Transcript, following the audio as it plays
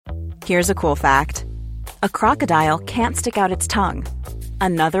Here's a cool fact. A crocodile can't stick out its tongue.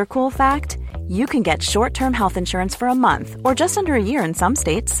 Another cool fact, you can get short-term health insurance for a month or just under a year in some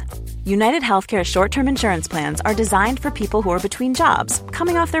states. United Healthcare short-term insurance plans are designed for people who are between jobs,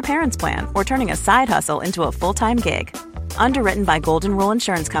 coming off their parents' plan, or turning a side hustle into a full-time gig. Underwritten by Golden Rule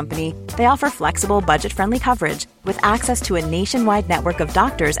Insurance Company, they offer flexible, budget-friendly coverage with access to a nationwide network of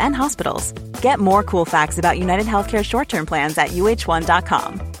doctors and hospitals. Get more cool facts about United Healthcare short-term plans at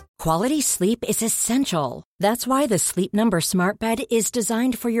uh1.com. Quality sleep is essential. That's why the Sleep Number Smart Bed is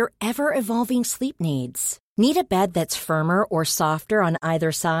designed for your ever-evolving sleep needs. Need a bed that's firmer or softer on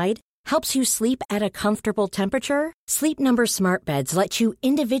either side? Helps you sleep at a comfortable temperature? Sleep Number Smart Beds let you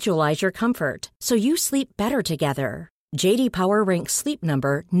individualize your comfort, so you sleep better together. J.D. Power ranks Sleep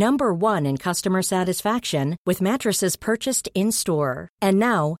Number number 1 in customer satisfaction with mattresses purchased in-store. And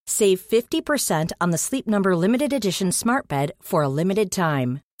now, save 50% on the Sleep Number Limited Edition Smart Bed for a limited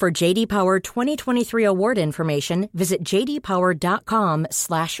time. For J.D. Power 2023 award information, visit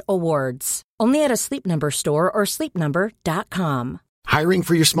jdpower.com/awards. Only at a Sleep Number store or sleepnumber.com. Hiring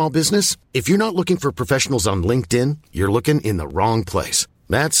for your small business? If you're not looking for professionals on LinkedIn, you're looking in the wrong place.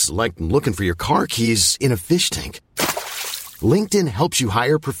 That's like looking for your car keys in a fish tank. LinkedIn helps you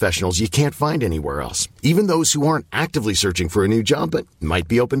hire professionals you can't find anywhere else, even those who aren't actively searching for a new job but might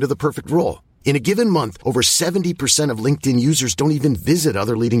be open to the perfect role. In a given month, over 70% of LinkedIn users don't even visit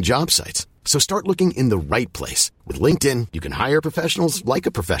other leading job sites. So start looking in the right place. With LinkedIn, you can hire professionals like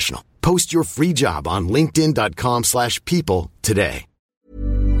a professional. Post your free job on linkedin.com/people today.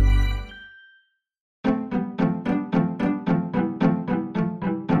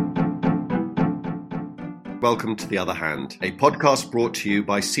 Welcome to The Other Hand, a podcast brought to you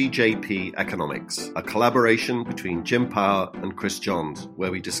by CJP Economics, a collaboration between Jim Power and Chris Johns,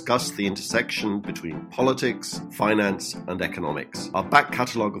 where we discuss the intersection between politics, finance, and economics. Our back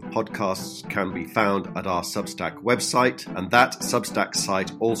catalogue of podcasts can be found at our Substack website, and that Substack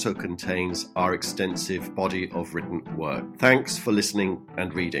site also contains our extensive body of written work. Thanks for listening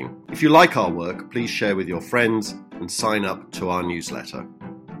and reading. If you like our work, please share with your friends and sign up to our newsletter.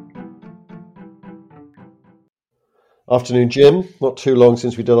 Afternoon, Jim. Not too long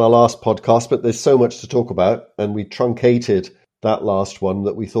since we did our last podcast, but there's so much to talk about, and we truncated that last one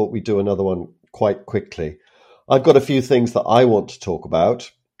that we thought we'd do another one quite quickly. I've got a few things that I want to talk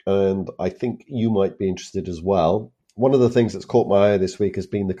about, and I think you might be interested as well. One of the things that's caught my eye this week has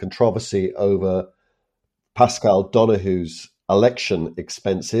been the controversy over Pascal Donohoe's election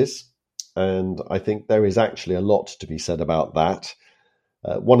expenses, and I think there is actually a lot to be said about that.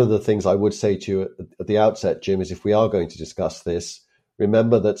 One of the things I would say to you at the outset, Jim, is if we are going to discuss this,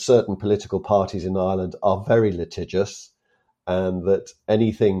 remember that certain political parties in Ireland are very litigious, and that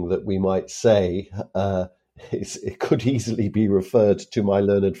anything that we might say, it could easily be referred to my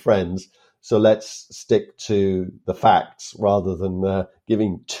learned friends. So let's stick to the facts rather than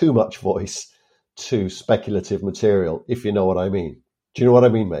giving too much voice to speculative material, if you know what I mean. Do you know what I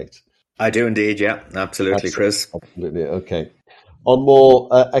mean, mate? I do indeed, yeah. Absolutely, Chris. Absolutely, okay. On more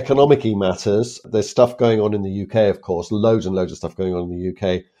economic-y matters, there's stuff going on in the UK, of course, loads and loads of stuff going on in the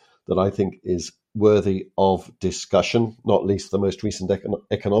UK that I think is worthy of discussion, not least the most recent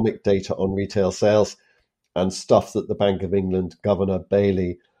economic data on retail sales and stuff that the Bank of England Governor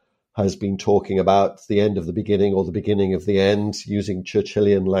Bailey has been talking about, the end of the beginning or the beginning of the end, using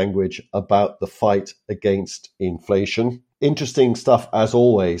Churchillian language about the fight against inflation. Interesting stuff, as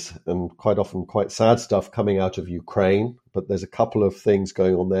always, and quite often quite sad stuff coming out of Ukraine. But there's a couple of things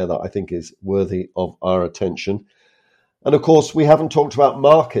going on there that I think is worthy of our attention. And of course, we haven't talked about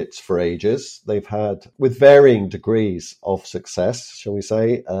markets for ages. They've had, with varying degrees of success, shall we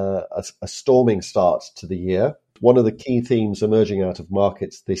say, a storming start to the year. One of the key themes emerging out of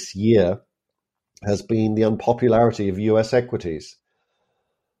markets this year has been the unpopularity of US equities.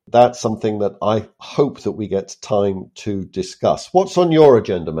 That's something that I hope that we get time to discuss. What's on your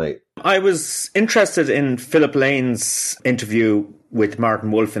agenda, mate? I was interested in Philip Lane's interview with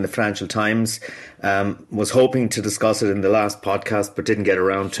Martin Wolf in the Financial Times. Was hoping to discuss it in the last podcast, but didn't get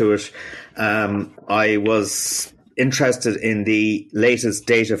around to it. I was interested in the latest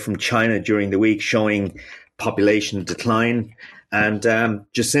data from China during the week showing population decline. And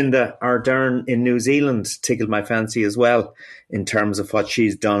Jacinda Ardern in New Zealand tickled my fancy as well in terms of what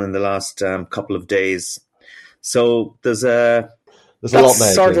she's done in the last couple of days. So there's a lot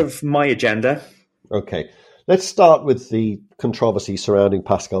there, sort of my agenda. Okay. Let's start with the controversy surrounding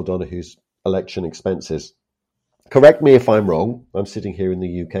Pascal Donohoe's election expenses. Correct me if I'm wrong. I'm sitting here in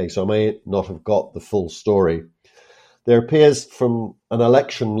the UK, so I may not have got the full story. There appears from an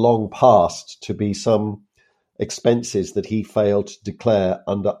election long past to be some expenses that he failed to declare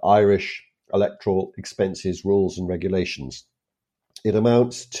under Irish electoral expenses rules and regulations. It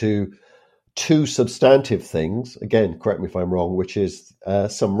amounts to two substantive things, again, correct me if I'm wrong, which is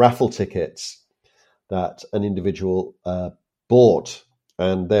some raffle tickets that an individual bought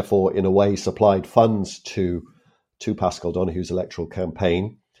and therefore in a way supplied funds to Paschal Donohoe's electoral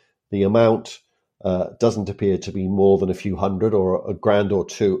campaign. The amount doesn't appear to be more than a few hundred or a grand or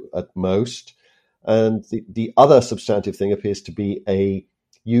two at most. And the other substantive thing appears to be a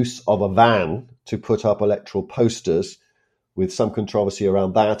use of a van to put up electoral posters, with some controversy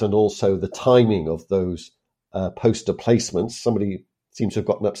around that and also the timing of those poster placements. Somebody seems to have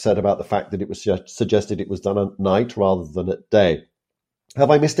gotten upset about the fact that it was suggested it was done at night rather than at day.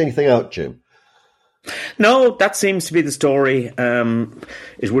 Have I missed anything out, Jim? No, that seems to be the story.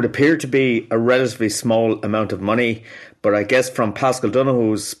 It would appear to be a relatively small amount of money, but I guess from Paschal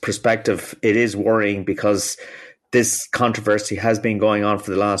Donohoe's perspective, it is worrying because this controversy has been going on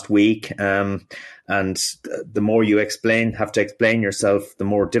for the last week, and the more you have to explain yourself, the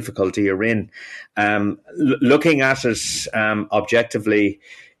more difficulty you're in. Looking at it objectively,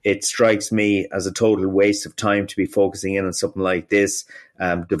 it strikes me as a total waste of time to be focusing in on something like this,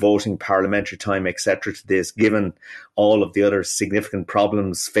 devoting parliamentary time, etc., to this, given all of the other significant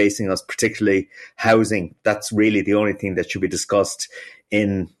problems facing us, particularly housing. That's really the only thing that should be discussed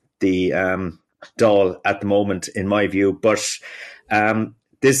in the Dáil at the moment, in my view. But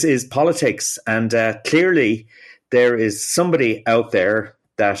this is politics, and clearly there is somebody out there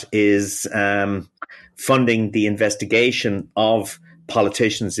that is funding the investigation of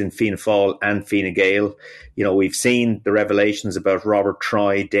politicians in Fianna Fáil and Fine Gael. You know, we've seen the revelations about Robert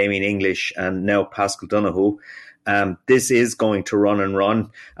Troy, Damien English, and now Paschal Donohoe. This is going to run and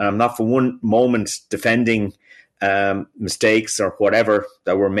run, and I'm not for one moment defending mistakes or whatever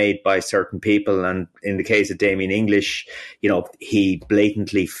that were made by certain people. And in the case of Damien English, you know, he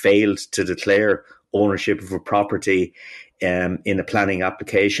blatantly failed to declare ownership of a property in a planning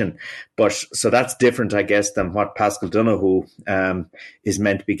application. But so that's different, I guess, than what Paschal Donohoe is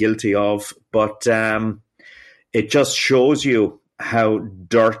meant to be guilty of. But it just shows you how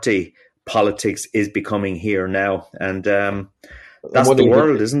dirty politics is becoming here now. And that's the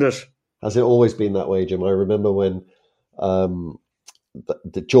world, isn't it? Has it always been that way, Jim? I remember when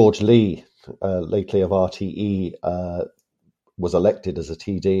the George Lee, lately of RTE, was elected as a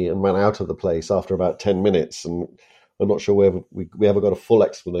TD and ran out of the place after about 10 minutes. And I'm not sure we ever got a full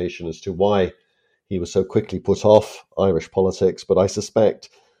explanation as to why he was so quickly put off Irish politics, but I suspect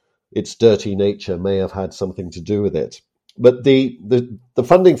its dirty nature may have had something to do with it. But the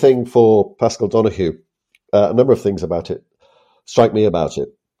funding thing for Paschal Donohoe, a number of things about it strike me about it.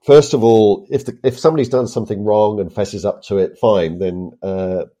 First of all, if somebody's done something wrong and fesses up to it, fine, then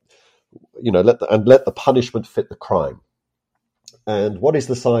let the punishment fit the crime. And what is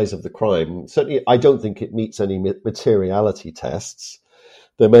the size of the crime? Certainly, I don't think it meets any materiality tests.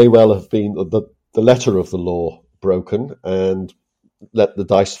 There may well have been the letter of the law broken, and let the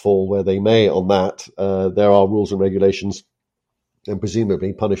dice fall where they may on that. There are rules and regulations and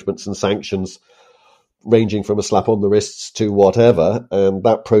presumably punishments and sanctions ranging from a slap on the wrists to whatever, and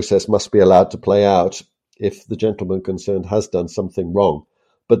that process must be allowed to play out if the gentleman concerned has done something wrong.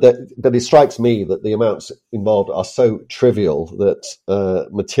 But it strikes me that the amounts involved are so trivial that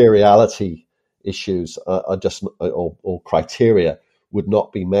materiality issues are just, or criteria would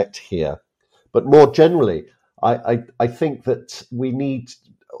not be met here. But more generally, I think that we need,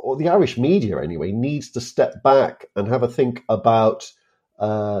 or the Irish media anyway, needs to step back and have a think about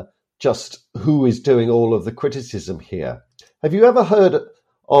just who is doing all of the criticism here. Have you ever heard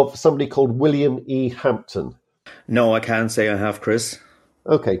of somebody called William E. Hampton? No, I can't say I have, Chris.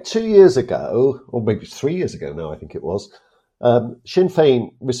 Okay, 2 years ago, or maybe 3 years ago now, I think it was, Sinn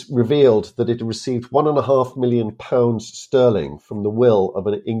Fein revealed that it had received £1.5 million sterling from the will of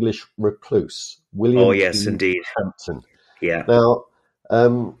an English recluse, William E. Hampton. Yeah. Now,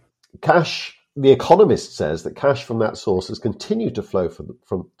 cash, The Economist says that cash from that source has continued to flow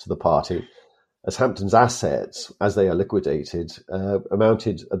to the party, as Hampton's assets, as they are liquidated,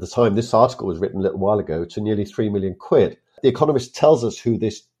 amounted, at the time this article was written a little while ago, to nearly £3 million. The Economist tells us who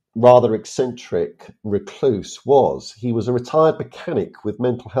this rather eccentric recluse was. He was a retired mechanic with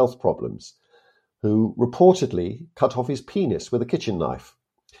mental health problems who reportedly cut off his penis with a kitchen knife.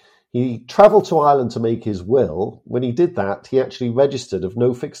 He travelled to Ireland to make his will. When he did that, he actually registered of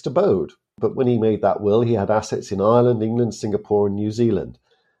no fixed abode. But when he made that will, he had assets in Ireland, England, Singapore and New Zealand.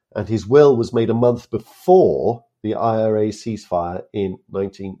 And his will was made a month before the IRA ceasefire in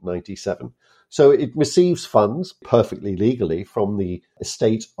 1997. So it receives funds perfectly legally from the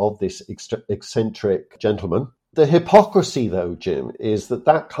estate of this eccentric gentleman. The hypocrisy, though, Jim, is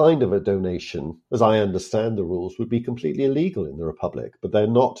that kind of a donation, as I understand the rules, would be completely illegal in the Republic, but they're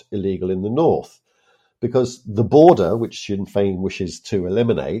not illegal in the North, because the border, which Sinn Fein wishes to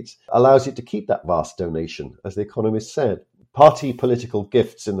eliminate, allows it to keep that vast donation. As The Economist said, party political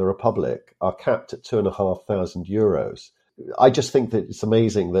gifts in the Republic are capped at €2,500. I just think that it's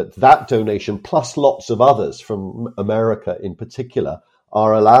amazing that donation, plus lots of others from America in particular,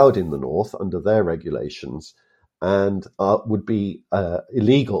 are allowed in the North under their regulations, and would be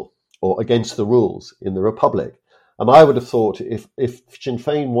illegal or against the rules in the Republic. And I would have thought if Sinn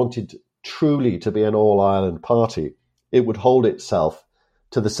Féin wanted truly to be an all-Ireland party, it would hold itself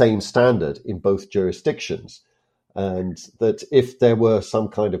to the same standard in both jurisdictions. And that if there were some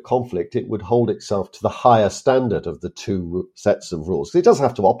kind of conflict, it would hold itself to the higher standard of the two sets of rules. It doesn't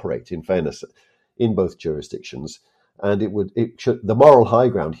have to operate, in fairness, in both jurisdictions. And the moral high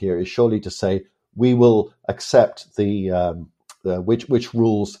ground here is surely to say, we will accept which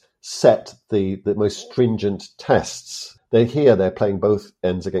rules set the most stringent tests. They're playing both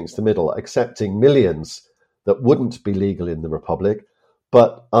ends against the middle, accepting millions that wouldn't be legal in the Republic,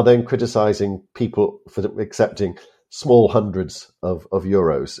 but are then criticising people for accepting small hundreds of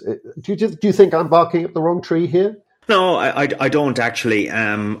euros. Do you think I'm barking up the wrong tree here? No, I don't actually.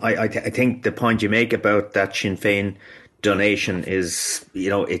 I think the point you make about that Sinn Féin donation is,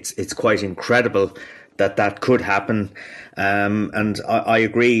 it's quite incredible that could happen. And I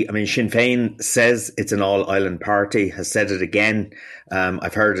agree. I mean, Sinn Féin says it's an all-Ireland party, has said it again.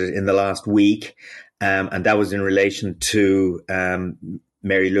 I've heard it in the last week. And that was in relation to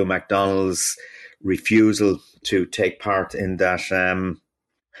Mary Lou McDonald's refusal to take part in that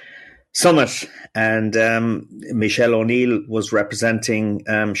summit. And Michelle O'Neill was representing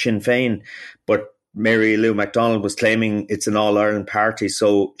Sinn Féin, but Mary Lou McDonald was claiming it's an all-Ireland party,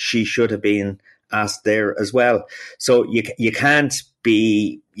 so she should have been asked there as well. So you can't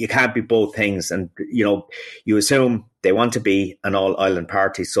be both things. And you assume they want to be an all-Ireland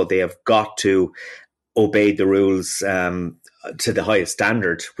party, so they have got to obey the rules to the highest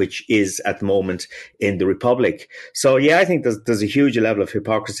standard, which is at the moment in the Republic. So yeah, I think there's a huge level of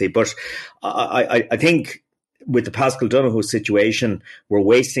hypocrisy. But I think with the Paschal Donohoe situation, we're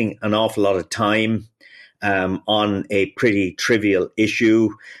wasting an awful lot of time on a pretty trivial issue.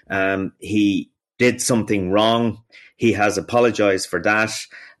 He did something wrong. He has apologized for that.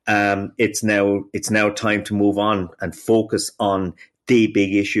 It's now time to move on and focus on the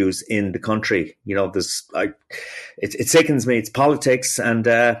big issues in the country. It sickens me. It's politics, and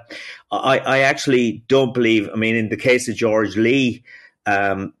I actually don't believe. I mean, in the case of George Lee,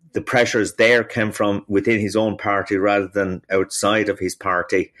 the pressures there came from within his own party rather than outside of his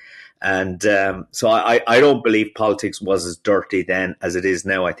party. And so I don't believe politics was as dirty then as it is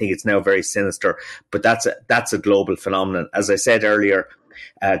now. I think it's now very sinister, but that's a global phenomenon. As I said earlier,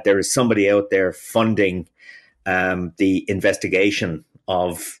 there is somebody out there funding the investigation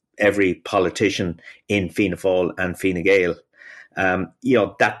of every politician in Fianna Fáil and Fine Gael.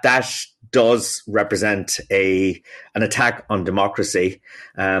 That does represent an attack on democracy.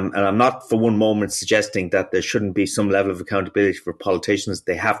 And I'm not for one moment suggesting that there shouldn't be some level of accountability for politicians.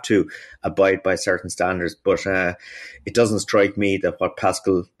 They have to abide by certain standards. But it doesn't strike me that what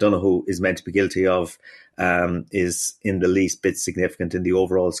Paschal Donohoe is meant to be guilty of is in the least bit significant in the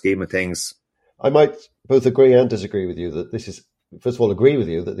overall scheme of things. I might both agree and disagree with you that this is, first of all, agree with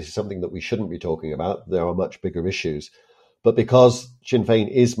you that this is something that we shouldn't be talking about. There are much bigger issues. But because Sinn Féin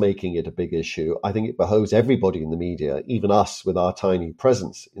is making it a big issue, I think it behoves everybody in the media, even us with our tiny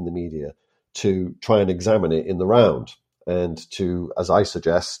presence in the media, to try and examine it in the round and to, as I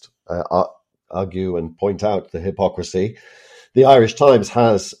suggest, argue and point out the hypocrisy. The Irish Times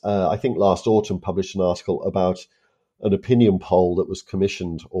has, I think last autumn, published an article about an opinion poll that was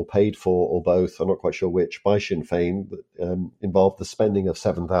commissioned or paid for, or both, I'm not quite sure which, by Sinn Féin, that involved the spending of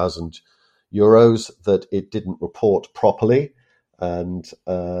 €7,000 that it didn't report properly. And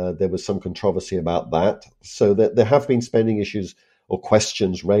there was some controversy about that. So that there have been spending issues or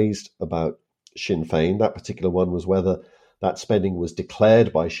questions raised about Sinn Féin. That particular one was whether that spending was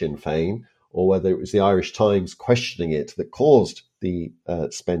declared by Sinn Féin or whether it was the Irish Times questioning it that caused the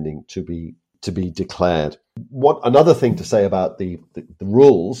spending to be declared. Another thing to say about the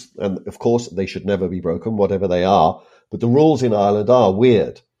rules, and of course they should never be broken, whatever they are, but the rules in Ireland are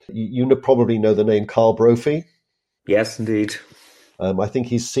weird. You probably know the name Carl Brophy. Yes, indeed. I think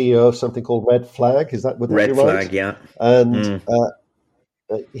he's CEO of something called Red Flag. Would that be right? Red Flag, yeah. And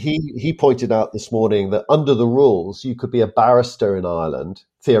he pointed out this morning that under the rules, you could be a barrister in Ireland,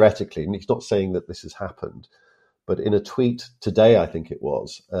 theoretically, and he's not saying that this has happened, but in a tweet today, I think it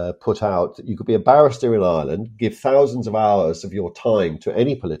was, put out that you could be a barrister in Ireland, give thousands of hours of your time to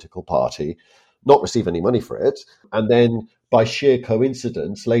any political party, not receive any money for it, and then by sheer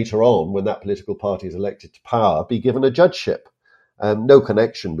coincidence, later on, when that political party is elected to power, be given a judgeship. No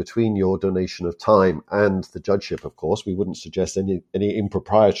connection between your donation of time and the judgeship, of course. We wouldn't suggest any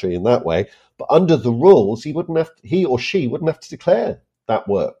impropriety in that way. But under the rules, he or she wouldn't have to declare that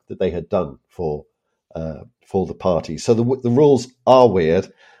work that they had done for the party. So the rules are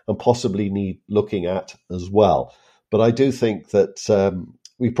weird and possibly need looking at as well. But I do think that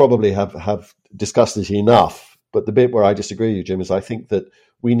we probably have discussed it enough. But the bit where I disagree with you, Jim, is I think that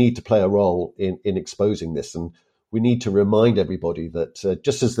we need to play a role in exposing this. And we need to remind everybody that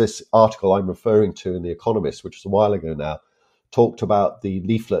just as this article I'm referring to in The Economist, which was a while ago now, talked about the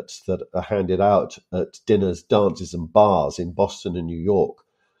leaflets that are handed out at dinners, dances and bars in Boston and New York,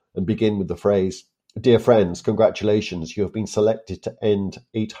 and begin with the phrase, "Dear friends, congratulations, you have been selected to end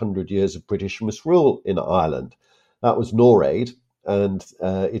 800 years of British misrule in Ireland." That was NORAID, and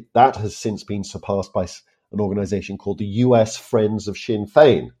that has since been surpassed by an organisation called the US Friends of Sinn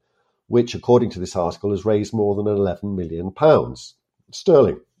Fein, which, according to this article, has raised more than £11 million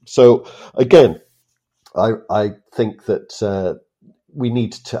sterling. So, again, I think that we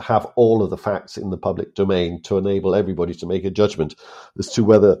need to have all of the facts in the public domain to enable everybody to make a judgment as to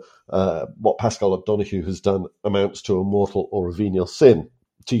whether what Pascal Donohoe has done amounts to a mortal or a venial sin,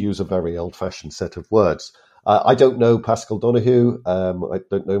 to use a very old-fashioned set of words. I don't know Pascal Donohoe. I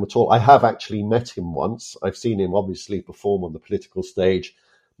don't know him at all. I have actually met him once. I've seen him obviously perform on the political stage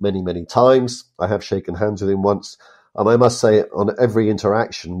many, many times. I have shaken hands with him once. And I must say, on every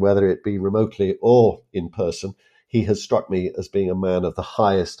interaction, whether it be remotely or in person, he has struck me as being a man of the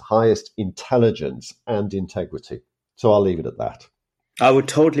highest intelligence and integrity. So I'll leave it at that. I would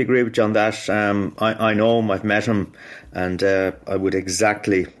totally agree with you on that. I know him, I've met him, and I would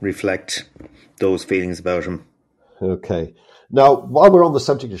exactly reflect those feelings about him. Okay. Now, while we're on the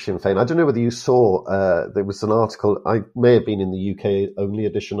subject of Sinn Féin, I don't know whether you saw, there was an article, I may have been in the UK only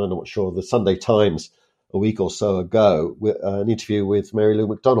edition, I'm not sure, the Sunday Times a week or so ago, an interview with Mary Lou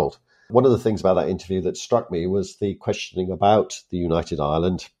MacDonald. One of the things about that interview that struck me was the questioning about the United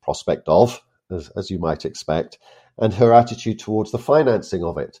Ireland prospect of, as you might expect, and her attitude towards the financing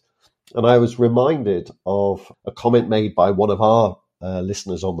of it. And I was reminded of a comment made by one of our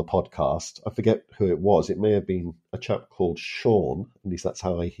listeners on the podcast. I forget who it was. It may have been a chap called Sean, at least that's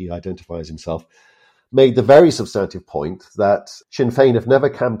how he identifies himself, made the very substantive point that Sinn Féin have never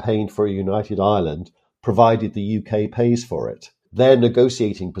campaigned for a united Ireland provided the UK pays for it. Their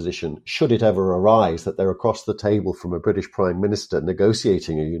negotiating position, should it ever arise that they're across the table from a British Prime Minister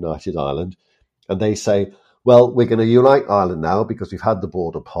negotiating a united Ireland, and they say, well, we're going to unite Ireland now because we've had the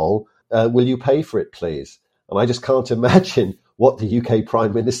border poll. Will you pay for it, please? And I just can't imagine what the UK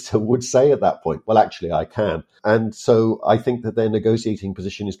Prime Minister would say at that point. Well, actually, I can. And so I think that their negotiating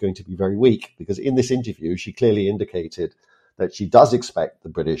position is going to be very weak, because in this interview, she clearly indicated that she does expect the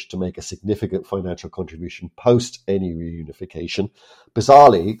British to make a significant financial contribution post any reunification.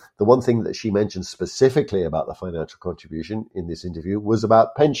 Bizarrely, the one thing that she mentioned specifically about the financial contribution in this interview was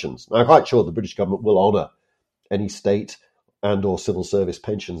about pensions. Now, I'm quite sure the British government will honour any state and or civil service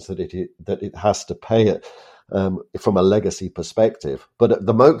pensions that it has to pay it. From a legacy perspective. But at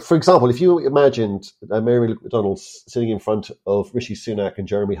the moment, for example, if you imagined Mary MacDonald sitting in front of Rishi Sunak and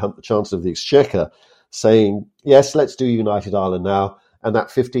Jeremy Hunt, the Chancellor of the Exchequer, saying, yes, let's do United Ireland now, and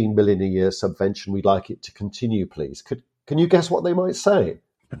that 15 billion a year subvention, we'd like it to continue, please. Can you guess what they might say?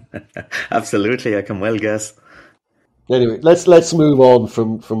 Absolutely, I can well guess. Anyway, let's move on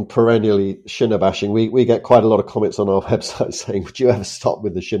from perennially shinner bashing. We get quite a lot of comments on our website saying, would you ever stop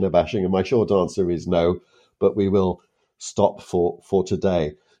with the shinner bashing? And my short answer is no. But we will stop for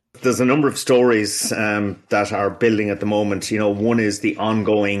today. There's a number of stories that are building at the moment. One is the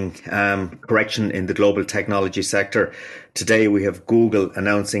ongoing correction in the global technology sector. Today we have Google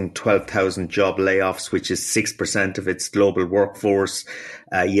announcing 12,000 job layoffs, which is 6% of its global workforce.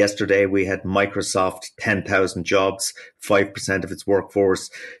 Yesterday we had Microsoft, 10,000 jobs, 5% of its workforce.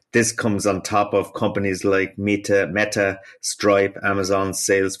 This comes on top of companies like Meta, Stripe, Amazon,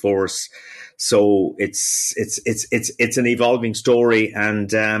 Salesforce. So it's an evolving story, and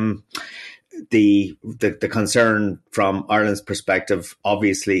the concern from Ireland's perspective,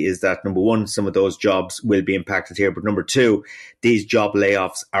 obviously, is that number one, some of those jobs will be impacted here, but number two, these job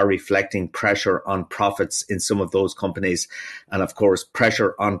layoffs are reflecting pressure on profits in some of those companies, and of course,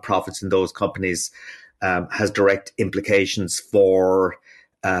 pressure on profits in those companies has direct implications for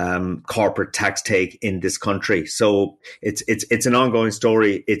corporate tax take in this country. So it's an ongoing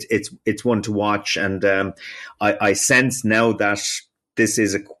story. It's one to watch, and I sense now that this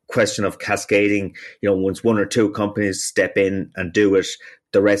is a question of cascading. Once one or two companies step in and do it,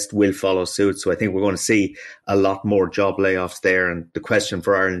 the rest will follow suit. So I think we're going to see a lot more job layoffs there. And the question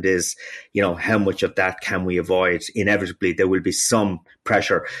for Ireland is, how much of that can we avoid? Inevitably, there will be some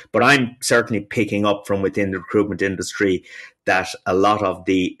pressure. But I'm certainly picking up from within the recruitment industry that a lot of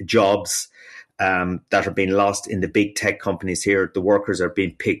the jobs that are being lost in the big tech companies here, the workers are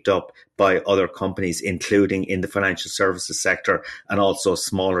being picked up by other companies, including in the financial services sector and also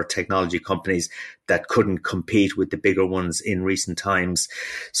smaller technology companies that couldn't compete with the bigger ones in recent times.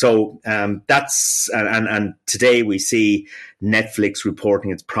 So that's, and today we see Netflix reporting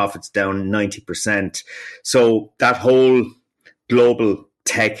its profits down 90%. So that whole global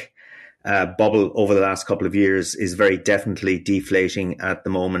tech bubble over the last couple of years is very definitely deflating at the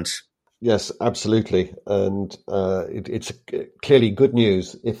moment. Yes, absolutely. And it's clearly good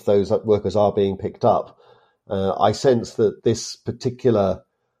news if those workers are being picked up. I sense that this particular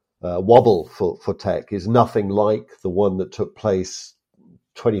wobble for tech is nothing like the one that took place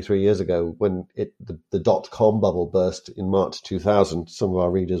 23 years ago when the dot-com bubble burst in March 2000. Some of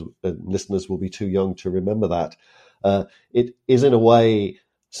our readers and listeners will be too young to remember that. It is in a way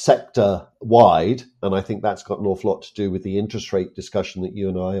sector-wide, and I think that's got an awful lot to do with the interest rate discussion that you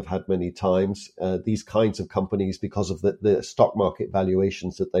and I have had many times. These kinds of companies, because of the stock market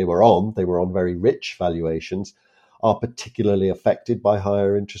valuations that they were on very rich valuations, are particularly affected by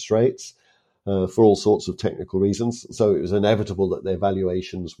higher interest rates for all sorts of technical reasons. So it was inevitable that their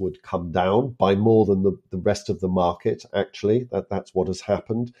valuations would come down by more than the rest of the market, actually. That's what has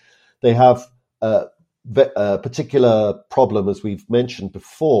happened. They have a particular problem, as we've mentioned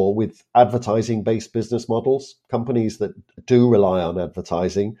before, with advertising-based business models. Companies that do rely on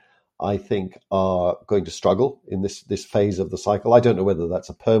advertising, I think, are going to struggle in this phase of the cycle. I don't know whether that's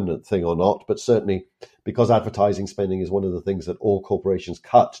a permanent thing or not, but certainly because advertising spending is one of the things that all corporations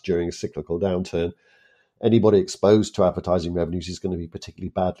cut during a cyclical downturn, anybody exposed to advertising revenues is going to be particularly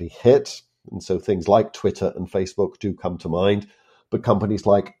badly hit. And so things like Twitter and Facebook do come to mind, but companies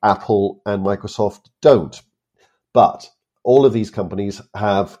like Apple and Microsoft don't. But all of these companies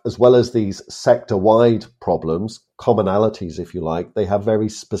have, as well as these sector-wide problems, commonalities, if you like, they have very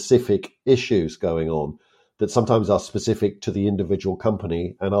specific issues going on that sometimes are specific to the individual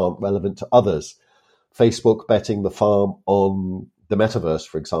company and aren't relevant to others. Facebook betting the farm on the metaverse,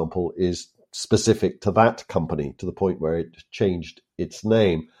 for example, is specific to that company to the point where it changed its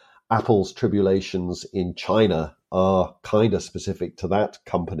name. Apple's tribulations in China are kind of specific to that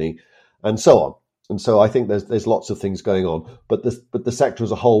company, and so on. And so I think there's lots of things going on, but the sector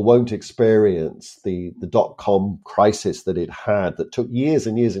as a whole won't experience the dot-com crisis that it had, that took years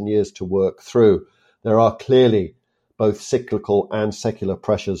and years and years to work through. There are clearly both cyclical and secular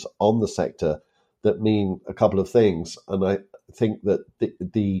pressures on the sector that mean a couple of things, and I think that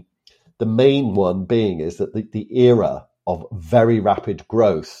the main one being is that the era of very rapid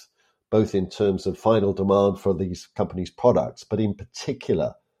growth, both in terms of final demand for these companies' products, but in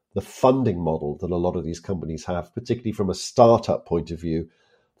particular, the funding model that a lot of these companies have, particularly from a startup point of view,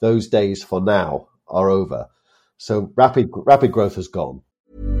 those days for now are over. So rapid growth has gone.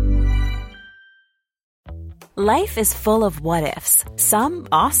 Life is full of what-ifs. Some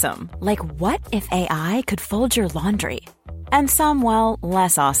awesome, like what if AI could fold your laundry? And some, well,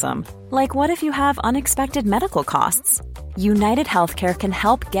 less awesome, like what if you have unexpected medical costs? United Healthcare can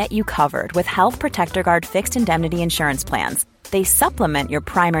help get you covered with Health Protector Guard fixed indemnity insurance plans. They supplement your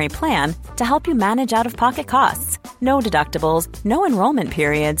primary plan to help you manage out-of-pocket costs. No deductibles, no enrollment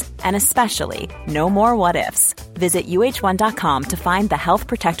periods, and especially no more what-ifs. Visit uh1.com to find the Health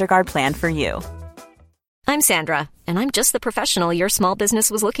Protector Guard plan for you. I'm Sandra, and I'm just the professional your small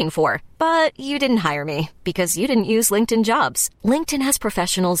business was looking for. But you didn't hire me because you didn't use LinkedIn Jobs. LinkedIn has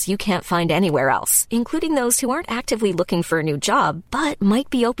professionals you can't find anywhere else, including those who aren't actively looking for a new job, but might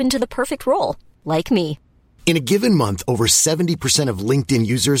be open to the perfect role, like me. In a given month, over 70% of LinkedIn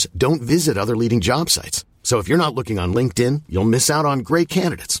users don't visit other leading job sites. So if you're not looking on LinkedIn, you'll miss out on great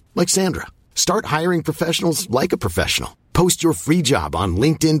candidates like Sandra. Start hiring professionals like a professional. Post your free job on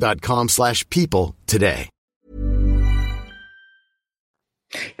linkedin.com/people today.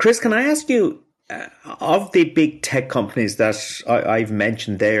 Chris, can I ask you, of the big tech companies that I've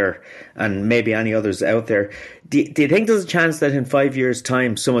mentioned there, and maybe any others out there, do you think there's a chance that in 5 years'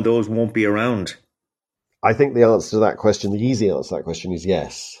 time some of those won't be around? I think the answer to that question, the easy answer to that question is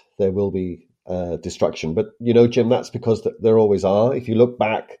yes, there will be destruction. But, you know, Jim, that's because there always are. If you look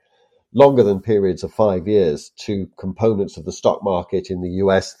back longer than periods of 5 years to components of the stock market in the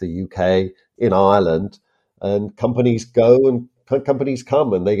US, the UK, in Ireland, and companies go and companies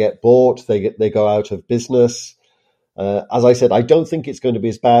come and they get bought, they go out of business. As I said, I don't think it's going to be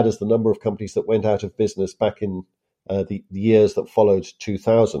as bad as the number of companies that went out of business back in the years that followed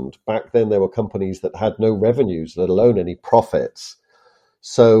 2000. Back then, there were companies that had no revenues, let alone any profits.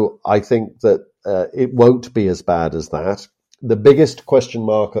 So I think that it won't be as bad as that. The biggest question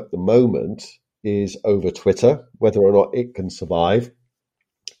mark at the moment is over Twitter, whether or not it can survive.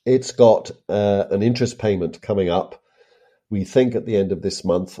 It's got an interest payment coming up, we think, at the end of this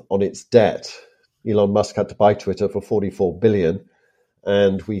month on its debt. Elon Musk had to buy Twitter for $44 billion,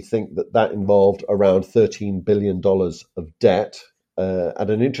 and we think that that involved around $13 billion of debt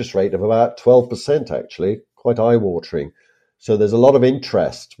at an interest rate of about 12%, actually, quite eye-watering. So there's a lot of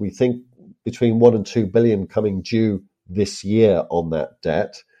interest. We think between 1 and 2 billion coming due this year on that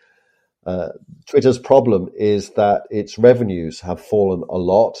debt. Twitter's problem is that its revenues have fallen a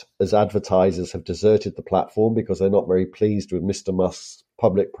lot as advertisers have deserted the platform because they're not very pleased with Mr. Musk's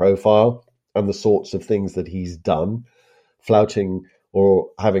public profile and the sorts of things that he's done, flouting or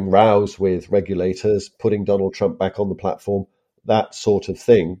having rows with regulators, putting Donald Trump back on the platform, that sort of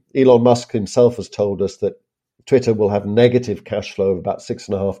thing. Elon Musk himself has told us that Twitter will have negative cash flow of about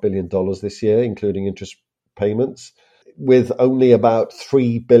 $6.5 billion this year, including interest payments. With only about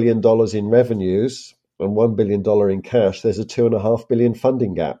 $3 billion in revenues and $1 billion in cash, there's a $2.5 billion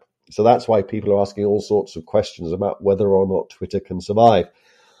funding gap. So that's why people are asking all sorts of questions about whether or not Twitter can survive.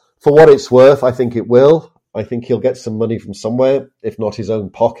 For what it's worth, I think it will. I think he'll get some money from somewhere, if not his own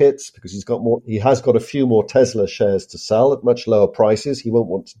pockets, because he has got a few more Tesla shares to sell at much lower prices. He won't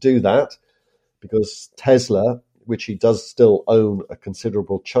want to do that because Tesla, which he does still own a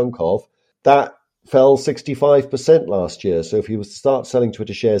considerable chunk of, that fell 65% last year. So if he was to start selling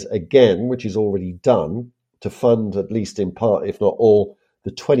Twitter shares again, which is already done, to fund at least in part, if not all,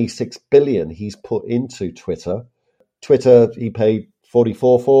 the $26 billion he's put into Twitter. Twitter, he paid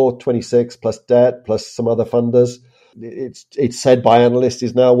 44 for, 26 plus debt, plus some other funders. It's said by analysts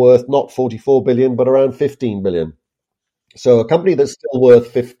is now worth not 44 billion, but around 15 billion. So a company that's still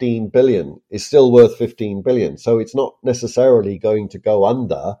worth 15 billion is still worth 15 billion. So it's not necessarily going to go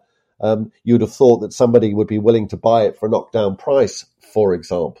under. You'd have thought that somebody would be willing to buy it for a knockdown price, for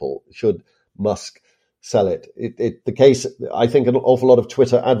example, should Musk sell it. The case, I think an awful lot of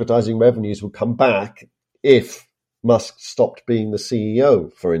Twitter advertising revenues would come back if Musk stopped being the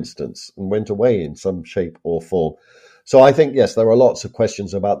CEO, for instance, and went away in some shape or form. So I think, yes, there are lots of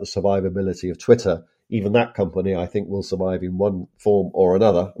questions about the survivability of Twitter. Even that company, I think, will survive in one form or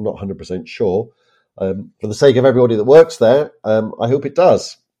another. I'm not 100% sure. For the sake of everybody that works there, I hope it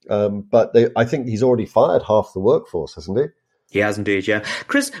does. But I think he's already fired half the workforce, hasn't he? He has indeed, yeah.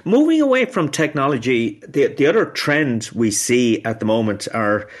 Chris, moving away from technology, the other trend we see at the moment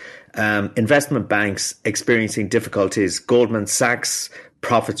are investment banks experiencing difficulties. Goldman Sachs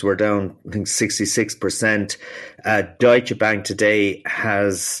profits were down, I think, 66%. Deutsche Bank today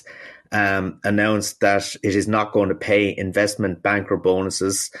has announced that it is not going to pay investment banker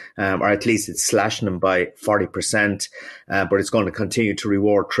bonuses, or at least it's slashing them by 40%, but it's going to continue to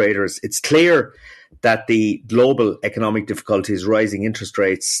reward traders. It's clear that the global economic difficulties, rising interest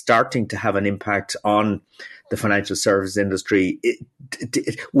rates, starting to have an impact on the financial service industry.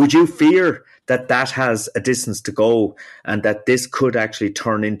 Would you fear that that has a distance to go and that this could actually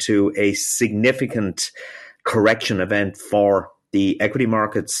turn into a significant correction event for the equity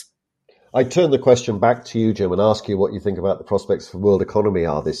markets? I turn the question back to you, Jim, and ask you what you think about the prospects for the world economy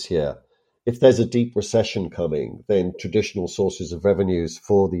are this year. If there's a deep recession coming, then traditional sources of revenues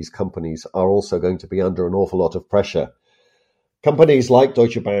for these companies are also going to be under an awful lot of pressure. Companies like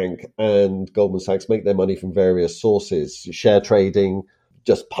Deutsche Bank and Goldman Sachs make their money from various sources: share trading,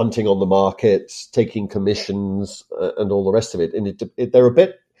 just punting on the markets, taking commissions, and all the rest of it. And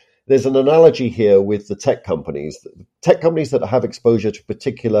there's an analogy here with the tech companies. Tech companies that have exposure to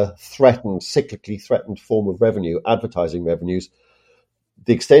particular cyclically threatened form of revenue, advertising revenues,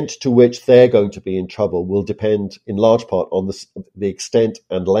 the extent to which they're going to be in trouble will depend in large part on the extent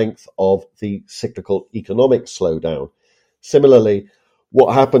and length of the cyclical economic slowdown. Similarly,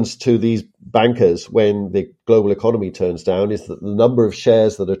 what happens to these bankers when the global economy turns down is that the number of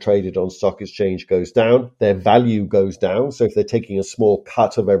shares that are traded on stock exchange goes down, their value goes down. So if they're taking a small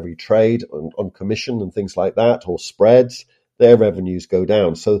cut of every trade on commission and things like that, or spreads, their revenues go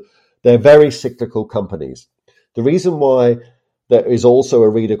down. So they're very cyclical companies. The reason why there is also a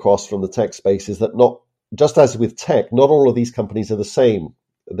read across from the tech space is that, not just as with tech, not all of these companies are the same.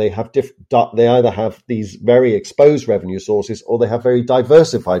 they either have these very exposed revenue sources or they have very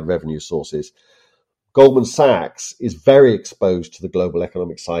diversified revenue sources. Goldman Sachs is very exposed to the global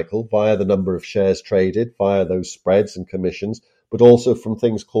economic cycle via the number of shares traded, via those spreads and commissions, but also from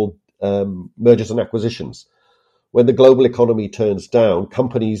things called mergers and acquisitions. When the global economy turns down,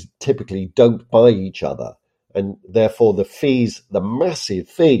 companies typically don't buy each other. And therefore, the massive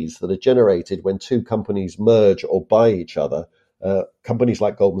fees that are generated when two companies merge or buy each other, companies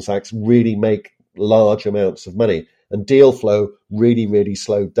like Goldman Sachs really make large amounts of money. And deal flow really, really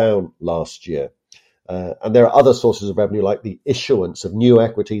slowed down last year. And there are other sources of revenue like the issuance of new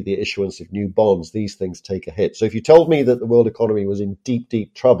equity, the issuance of new bonds. These things take a hit. So if you told me that the world economy was in deep,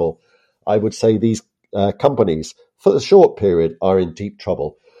 deep trouble, I would say these companies, for the short period, are in deep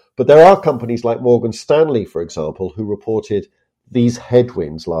trouble. But there are companies like Morgan Stanley, for example, who reported these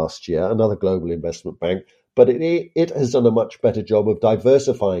headwinds last year, another global investment bank, but it has done a much better job of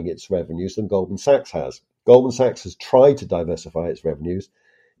diversifying its revenues than Goldman Sachs has. Goldman Sachs has tried to diversify its revenues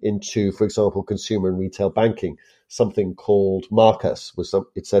into, for example, consumer and retail banking, something called Marcus,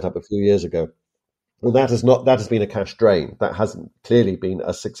 it set up a few years ago. Well, that has been a cash drain. That hasn't clearly been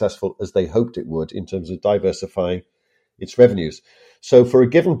as successful as they hoped it would in terms of diversifying its revenues. So for a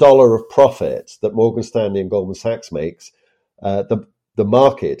given dollar of profit that Morgan Stanley and Goldman Sachs makes, the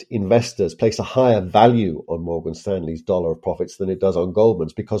market, investors, place a higher value on Morgan Stanley's dollar of profits than it does on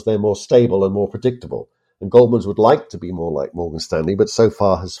Goldman's because they're more stable and more predictable. And Goldman's would like to be more like Morgan Stanley, but so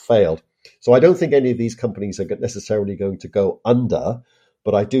far has failed. So I don't think any of these companies are necessarily going to go under,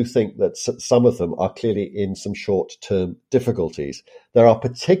 but I do think that some of them are clearly in some short-term difficulties. There are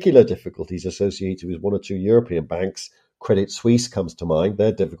particular difficulties associated with one or two European banks. Credit Suisse comes to mind.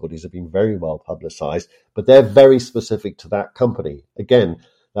 Their difficulties have been very well publicized, but they're very specific to that company. Again,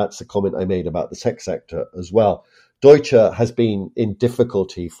 that's a comment I made about the tech sector as well. Deutsche has been in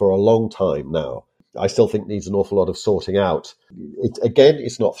difficulty for a long time now. I still think needs an awful lot of sorting out.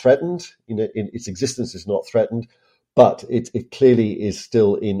 It's not threatened. Its existence is not threatened, but it clearly is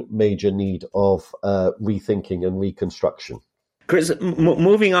still in major need of rethinking and reconstruction. Chris,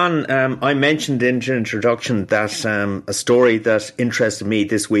 moving on, I mentioned in the introduction that a story that interested me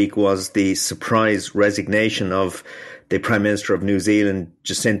this week was the surprise resignation of the Prime Minister of New Zealand,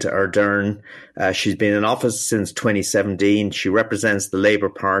 Jacinda Ardern. She's been in office since 2017. She represents the Labour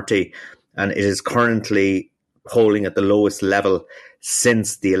Party, and it is currently polling at the lowest level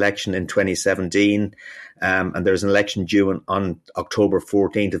since the election in 2017. And there's an election due on October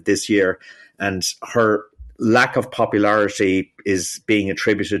 14th of this year. And her lack of popularity is being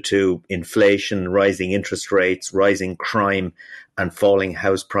attributed to inflation, rising interest rates, rising crime, and falling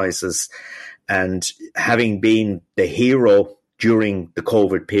house prices. And having been the hero during the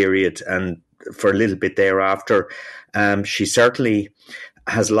COVID period and for a little bit thereafter, she certainly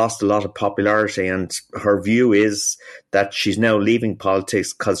has lost a lot of popularity, and her view is that she's now leaving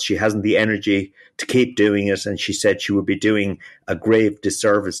politics because she hasn't the energy to keep doing it, and she said she would be doing a grave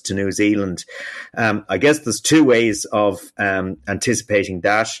disservice to New Zealand. I guess there's two ways of interpreting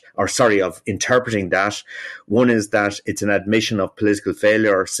that. One is that it's an admission of political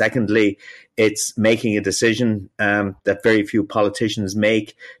failure. Secondly, it's making a decision that very few politicians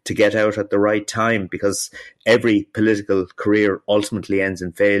make to get out at the right time, because every political career ultimately ends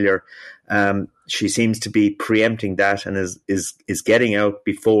in failure. She seems to be preempting that and is getting out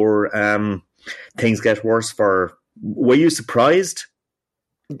before things get worse for her. Were you surprised?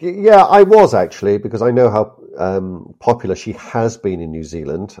 Yeah, I was actually, because I know how popular she has been in New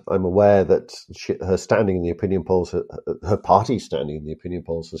Zealand. I'm aware that her standing in the opinion polls, her party's standing in the opinion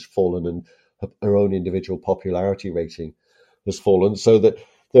polls has fallen, and her own individual popularity rating has fallen. So that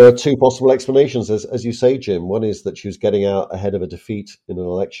there are two possible explanations, as you say, Jim. One is that she was getting out ahead of a defeat in an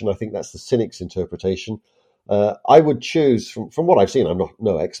election. I think that's the cynic's interpretation. I would choose, from what I've seen, I'm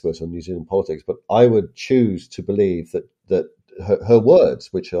no expert on New Zealand politics, but I would choose to believe that her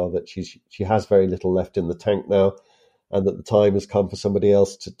words, which are that she has very little left in the tank now, and that the time has come for somebody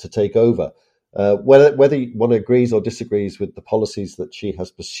else to take over. Whether one agrees or disagrees with the policies that she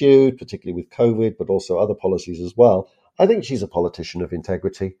has pursued, particularly with COVID, but also other policies as well, I think she's a politician of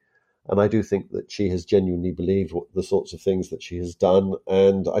integrity. And I do think that she has genuinely believed the sorts of things that she has done.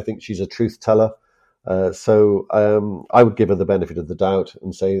 And I think she's a truth teller. So I would give her the benefit of the doubt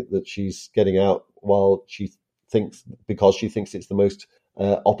and say that she's getting out because she thinks it's the most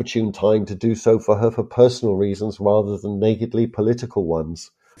opportune time to do so for her for personal reasons rather than nakedly political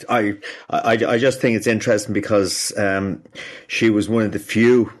ones. I just think it's interesting because she was one of the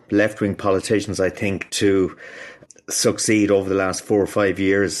few left-wing politicians, I think, to succeed over the last 4 or 5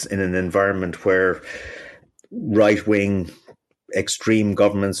 years in an environment where right-wing extreme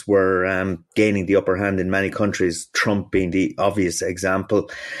governments were gaining the upper hand in many countries, Trump being the obvious example.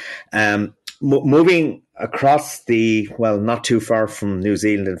 Moving across not too far from New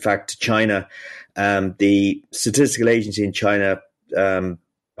Zealand, in fact, to China, the statistical agency in China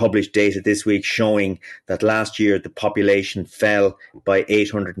published data this week showing that last year the population fell by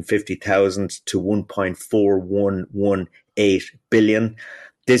 850,000 to 1.4118 billion.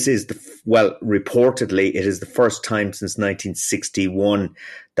 This is reportedly, it is the first time since 1961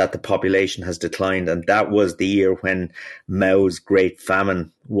 that the population has declined. And that was the year when Mao's Great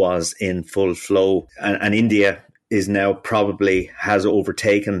Famine was in full flow. And India is now probably has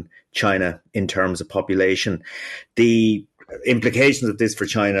overtaken China in terms of population. The implications of this for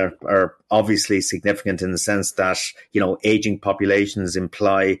China are obviously significant in the sense that, aging populations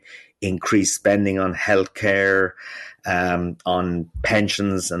imply increased spending on healthcare, on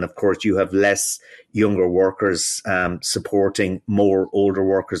pensions, and of course you have less younger workers supporting more older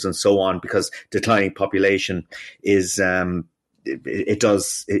workers and so on, because declining population is it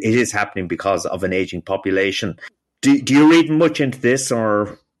is happening because of an aging population. Do you read much into this,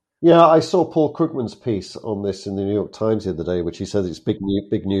 or? Yeah, I saw Paul Krugman's piece on this in the New York Times the other day, which he says it's big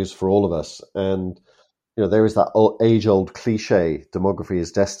news for all of us. And there is that age-old cliche, demography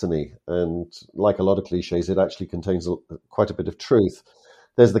is destiny. And like a lot of cliches, it actually contains quite a bit of truth.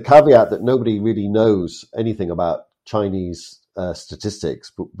 There's the caveat that nobody really knows anything about Chinese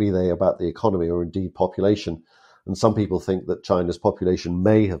statistics, but be they about the economy or indeed population. And some people think that China's population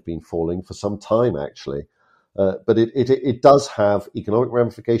may have been falling for some time, actually. But it does have economic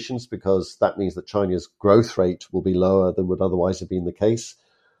ramifications, because that means that China's growth rate will be lower than would otherwise have been the case.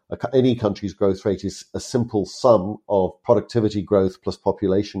 Any country's growth rate is a simple sum of productivity growth plus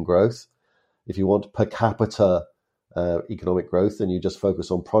population growth. If you want per capita economic growth, then you just focus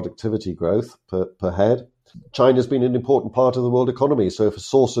on productivity growth per head. China's been an important part of the world economy. So if a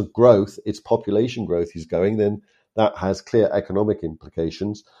source of growth, its population growth, is going, then that has clear economic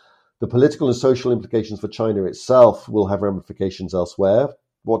implications. The political and social implications for China itself will have ramifications elsewhere.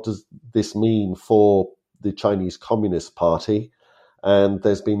 What does this mean for the Chinese Communist Party? And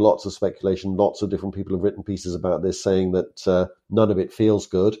there's been lots of speculation. Lots of different people have written pieces about this, saying that none of it feels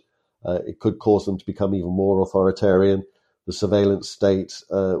good. It could cause them to become even more authoritarian. The surveillance state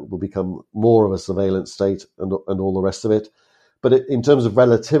will become more of a surveillance state, and all the rest of it. But in terms of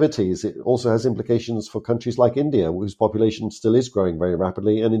relativities, it also has implications for countries like India, whose population still is growing very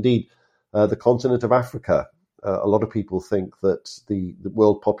rapidly, and indeed the continent of Africa. A lot of people think that the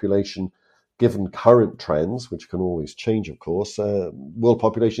world population, given current trends, which can always change, of course, world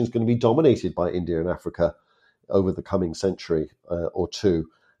population is going to be dominated by India and Africa over the coming century or two.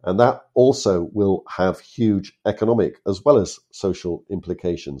 And that also will have huge economic as well as social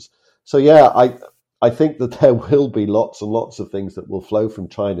implications. So, yeah, I think that there will be lots and lots of things that will flow from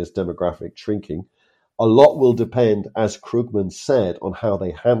China's demographic shrinking. A lot will depend, as Krugman said, on how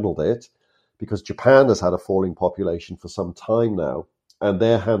they handled it, because Japan has had a falling population for some time now, and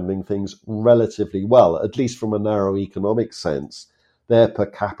they're handling things relatively well, at least from a narrow economic sense. Their per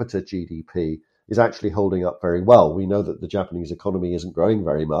capita GDP is actually holding up very well. We know that the Japanese economy isn't growing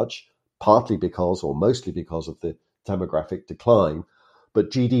very much, partly because, or mostly because of the demographic decline, but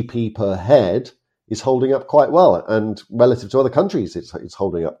GDP per head is holding up quite well, and relative to other countries, it's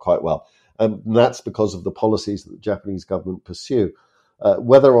holding up quite well. And that's because of the policies that the Japanese government pursue.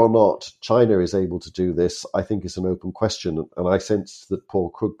 Whether or not China is able to do this, I think is an open question. And I sense that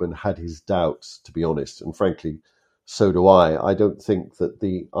Paul Krugman had his doubts, to be honest. And frankly, so do I. I don't think that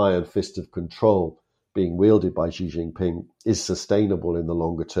the iron fist of control being wielded by Xi Jinping is sustainable in the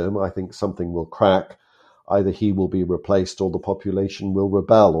longer term. I think something will crack. Either he will be replaced or the population will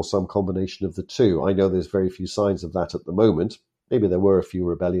rebel, or some combination of the two. I know there's very few signs of that at the moment. Maybe there were a few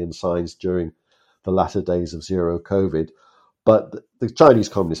rebellion signs during the latter days of zero COVID. But the Chinese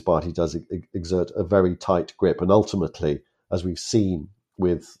Communist Party does exert a very tight grip. And ultimately, as we've seen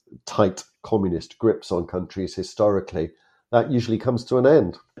with tight communist grips on countries historically, that usually comes to an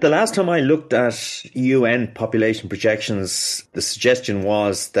end. The last time I looked at UN population projections, the suggestion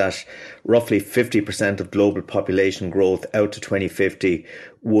was that roughly 50% of global population growth out to 2050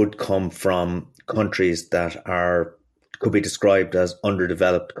 would come from countries that could be described as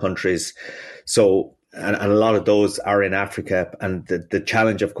underdeveloped countries. So, and a lot of those are in Africa. And the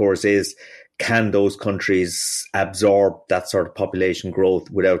challenge, of course, is, can those countries absorb that sort of population growth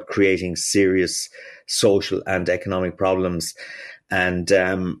without creating serious social and economic problems? And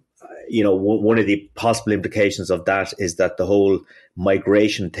one of the possible implications of that is that the whole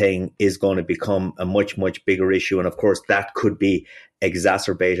migration thing is going to become a much, much bigger issue. And of course, that could be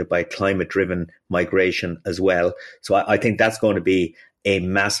exacerbated by climate-driven migration as well. So I think that's going to be a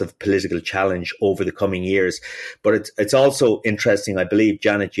massive political challenge over the coming years. But it's also interesting. I believe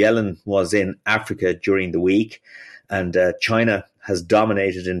Janet Yellen was in Africa during the week, and China has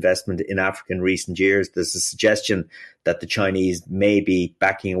dominated investment in Africa in recent years. There's a suggestion that the Chinese may be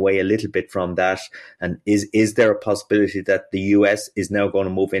backing away a little bit from that. And is there a possibility that the US is now going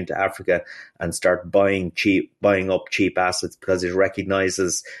to move into Africa and start buying up cheap assets because it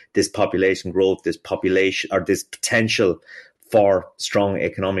recognizes this population growth, this potential for strong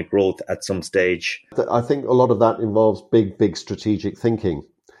economic growth at some stage? I think a lot of that involves big strategic thinking.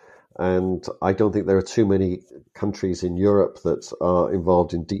 And I don't think there are too many countries in Europe that are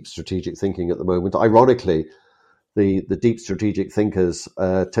involved in deep strategic thinking at the moment. Ironically, the deep strategic thinkers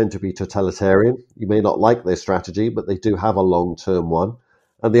tend to be totalitarian. You may not like their strategy, but they do have a long-term one.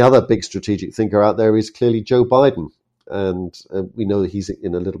 And the other big strategic thinker out there is clearly Joe Biden. And we know that he's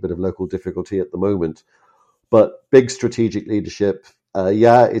in a little bit of local difficulty at the moment. But big strategic leadership,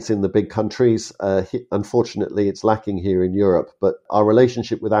 it's in the big countries. Unfortunately, it's lacking here in Europe. But our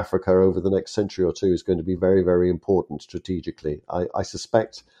relationship with Africa over the next century or two is going to be very, very important strategically. I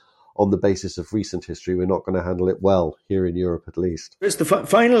suspect on the basis of recent history, we're not going to handle it well here in Europe, at least. Chris, the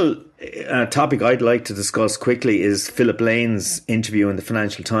final topic I'd like to discuss quickly is Philip Lane's interview in the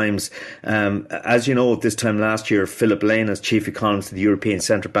Financial Times. As you know, this time last year, Philip Lane, as chief economist of the European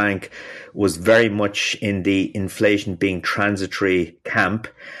Central Bank, was very much in the inflation being transitory camp.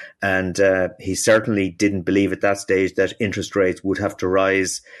 And he certainly didn't believe at that stage that interest rates would have to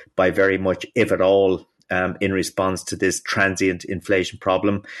rise by very much, if at all, in response to this transient inflation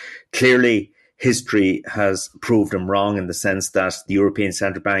problem. Clearly, history has proved him wrong in the sense that the European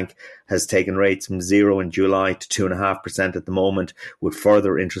Central Bank has taken rates from 0 in July to 2.5% at the moment, with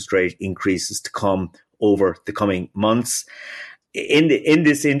further interest rate increases to come over the coming months. In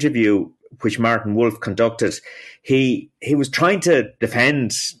this interview, which Martin Wolf conducted, he was trying to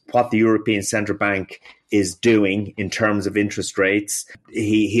defend what the European Central Bank is doing in terms of interest rates.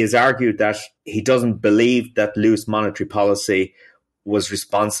 He has argued that he doesn't believe that loose monetary policy was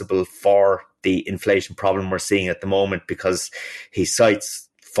responsible for the inflation problem we're seeing at the moment, because he cites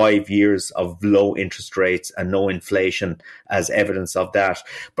 5 years of low interest rates and no inflation as evidence of that.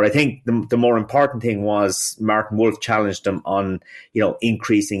 But I think the more important thing was Martin Wolf challenged him on,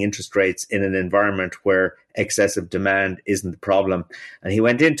 increasing interest rates in an environment where excessive demand isn't the problem. And he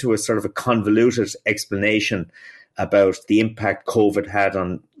went into a sort of a convoluted explanation about the impact COVID had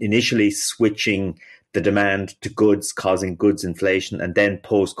on initially switching the demand to goods, causing goods inflation. And then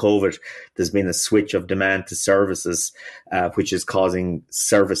post-COVID, there's been a switch of demand to services, which is causing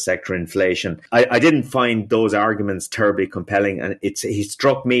service sector inflation. I didn't find those arguments terribly compelling. And he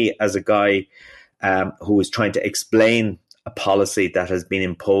struck me as a guy who was trying to explain a policy that has been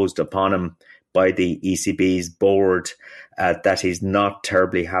imposed upon him by the ECB's board that he's not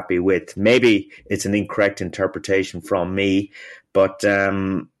terribly happy with. Maybe it's an incorrect interpretation from me, but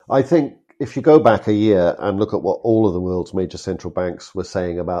I think if you go back a year and look at what all of the world's major central banks were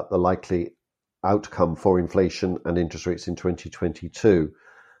saying about the likely outcome for inflation and interest rates in 2022,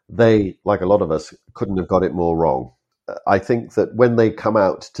 they, like a lot of us, couldn't have got it more wrong. I think that when they come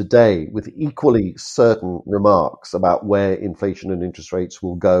out today with equally certain remarks about where inflation and interest rates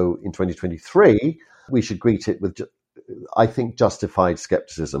will go in 2023, we should greet it with, I think, justified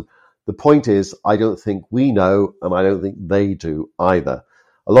skepticism. The point is, I don't think we know, and I don't think they do either.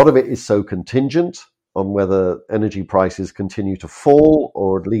 A lot of it is so contingent on whether energy prices continue to fall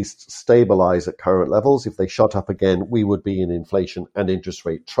or at least stabilize at current levels. If they shot up again, we would be in inflation and interest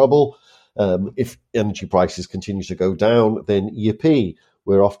rate trouble. If energy prices continue to go down, then yippee,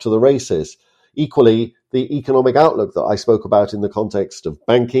 we're off to the races. Equally, the economic outlook that I spoke about in the context of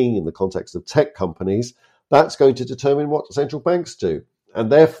banking, in the context of tech companies, that's going to determine what central banks do.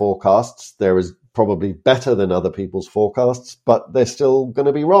 And their forecasts, there is probably better than other people's forecasts, but they're still going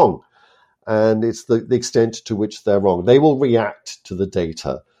to be wrong. And it's the extent to which they're wrong. They will react to the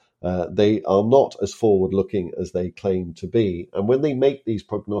data. They are not as forward-looking as they claim to be. And when they make these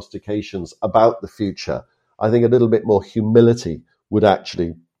prognostications about the future, I think a little bit more humility would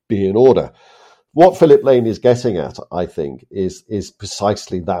actually be in order. What Philip Lane is getting at, I think, is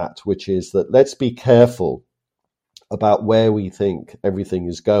precisely that, which is that let's be careful about where we think everything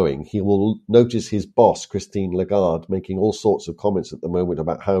is going. He will notice his boss, Christine Lagarde, making all sorts of comments at the moment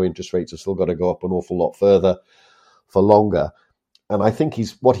about how interest rates have still got to go up an awful lot further for longer. And I think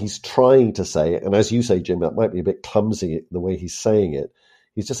what he's trying to say, and as you say, Jim, that might be a bit clumsy the way he's saying it,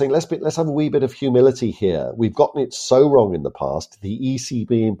 He's just saying, let's have a wee bit of humility here. We've gotten it so wrong in the past. The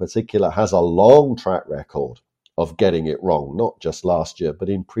ECB in particular has a long track record of getting it wrong, not just last year, but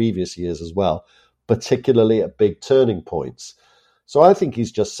in previous years as well, particularly at big turning points. So I think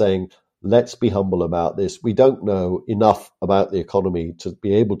he's just saying, let's be humble about this. We don't know enough about the economy to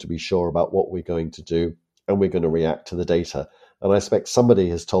be able to be sure about what we're going to do, and we're going to react to the data. And I expect somebody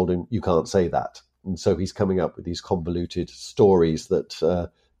has told him, you can't say that. And so he's coming up with these convoluted stories that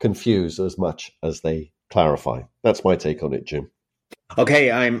confuse as much as they clarify. That's my take on it, Jim.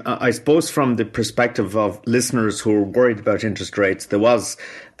 Okay, I suppose from the perspective of listeners who are worried about interest rates, there was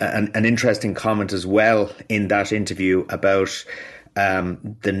an interesting comment as well in that interview about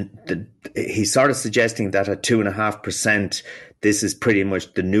he's sort of suggesting that at 2.5%, this is pretty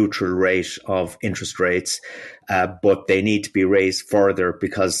much the neutral rate of interest rates, but they need to be raised further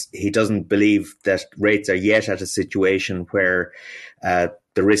because he doesn't believe that rates are yet at a situation where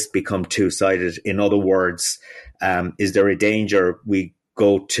the risk become two-sided. In other words, is there a danger we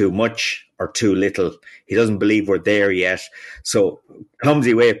go too much or too little? He doesn't believe we're there yet. So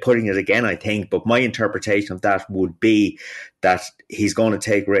clumsy way of putting it again, I think. But my interpretation of that would be that he's going to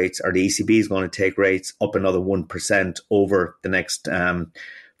take rates, or the ECB is going to take rates up another 1% over the next 4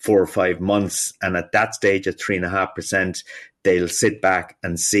 or 5 months. And at that stage, at 3.5%, they'll sit back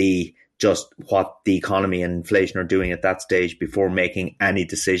and see just what the economy and inflation are doing at that stage before making any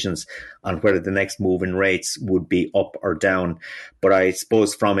decisions on whether the next move in rates would be up or down. But I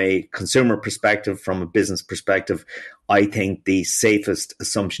suppose from a consumer perspective, from a business perspective, I think the safest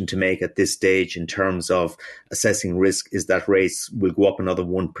assumption to make at this stage in terms of assessing risk is that rates will go up another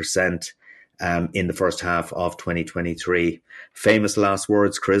 1% in the first half of 2023. Famous last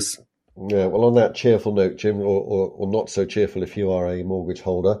words, Chris. Yeah, well, on that cheerful note, Jim, or not so cheerful if you are a mortgage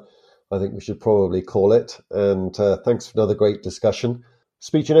holder, I think we should probably call it. And thanks for another great discussion.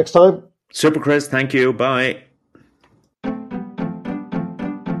 Speak to you next time. Super, Chris. Thank you. Bye.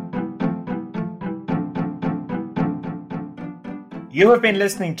 You have been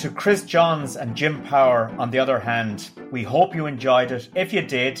listening to Chris Johns and Jim Power on The Other Hand. We hope you enjoyed it. If you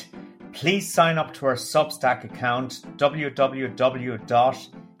did, please sign up to our Substack account,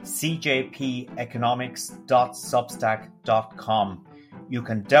 www.cjpeconomics.substack.com. You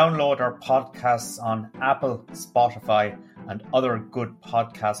can download our podcasts on Apple, Spotify, and other good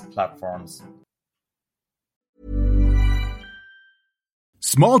podcast platforms.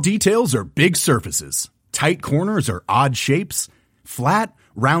 Small details are big surfaces. Tight corners are odd shapes. Flat,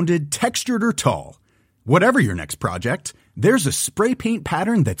 rounded, textured, or tall. Whatever your next project, there's a spray paint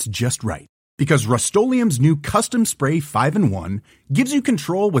pattern that's just right. Because Rust-Oleum's new Custom Spray 5-in-1 gives you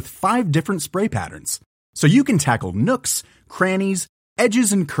control with 5 different spray patterns. So you can tackle nooks, crannies,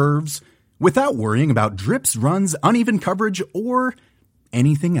 edges, and curves without worrying about drips, runs, uneven coverage, or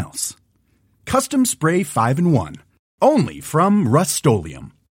anything else. Custom Spray 5-in-1. Only from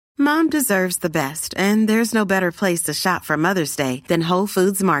Rust-Oleum. Mom deserves the best, and there's no better place to shop for Mother's Day than Whole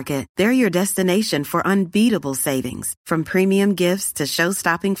Foods Market. They're your destination for unbeatable savings, from premium gifts to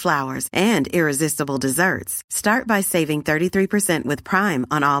show-stopping flowers and irresistible desserts. Start by saving 33% with Prime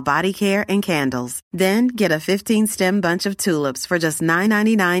on all body care and candles. Then get a 15-stem bunch of tulips for just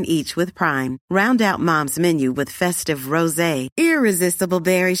 $9.99 each with Prime. Round out Mom's menu with festive rosé, irresistible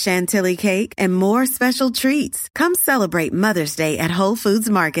berry chantilly cake, and more special treats. Come celebrate Mother's Day at Whole Foods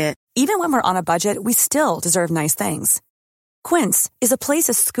Market. Even when we're on a budget, we still deserve nice things. Quince is a place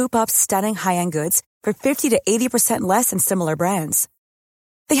to scoop up stunning high-end goods for 50 to 80% less than similar brands.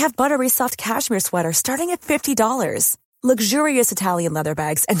 They have buttery soft cashmere sweaters starting at $50, luxurious Italian leather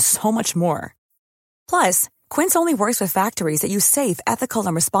bags, and so much more. Plus, Quince only works with factories that use safe, ethical,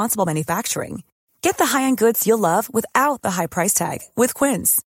 and responsible manufacturing. Get the high-end goods you'll love without the high price tag with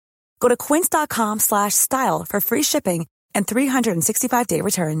Quince. Go to quince.com/style for free shipping and 365-day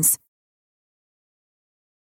returns.